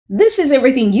This is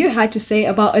everything you had to say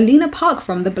about Alina Park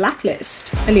from the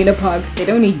Blacklist. Alina Park, they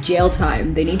don't need jail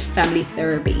time, they need family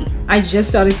therapy. I just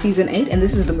started season 8 and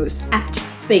this is the most apt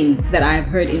thing that I have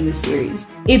heard in this series.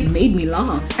 It made me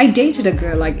laugh. I dated a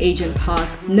girl like Agent Park.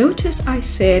 Notice I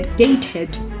said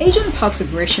dated. Agent Park's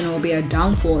aggression will be a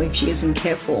downfall if she isn't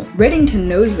careful. Reddington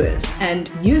knows this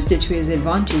and used it to his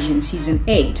advantage in season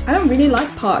 8. I don't really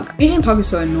like Park. Agent Park is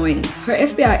so annoying. Her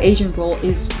FBI agent role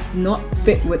is not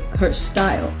fit with her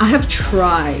style. I have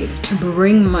tried to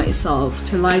bring myself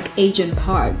to like Agent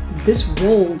Park. This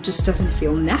role just doesn't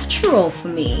feel natural for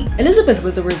me. Elizabeth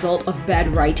was a result of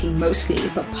bad writing mostly,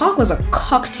 but Park was a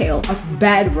cocktail of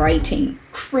bad writing,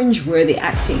 cringe-worthy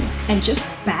acting, and just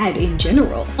bad in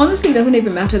general. Honestly, it doesn't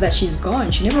even matter that she's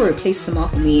gone. She never replaced Samar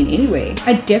for me in any way.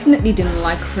 I definitely didn't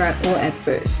like her at all at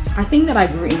first. I think that I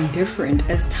grew indifferent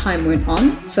as time went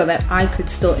on so that I could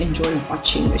still enjoy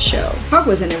watching the show. Park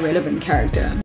was an irrelevant character.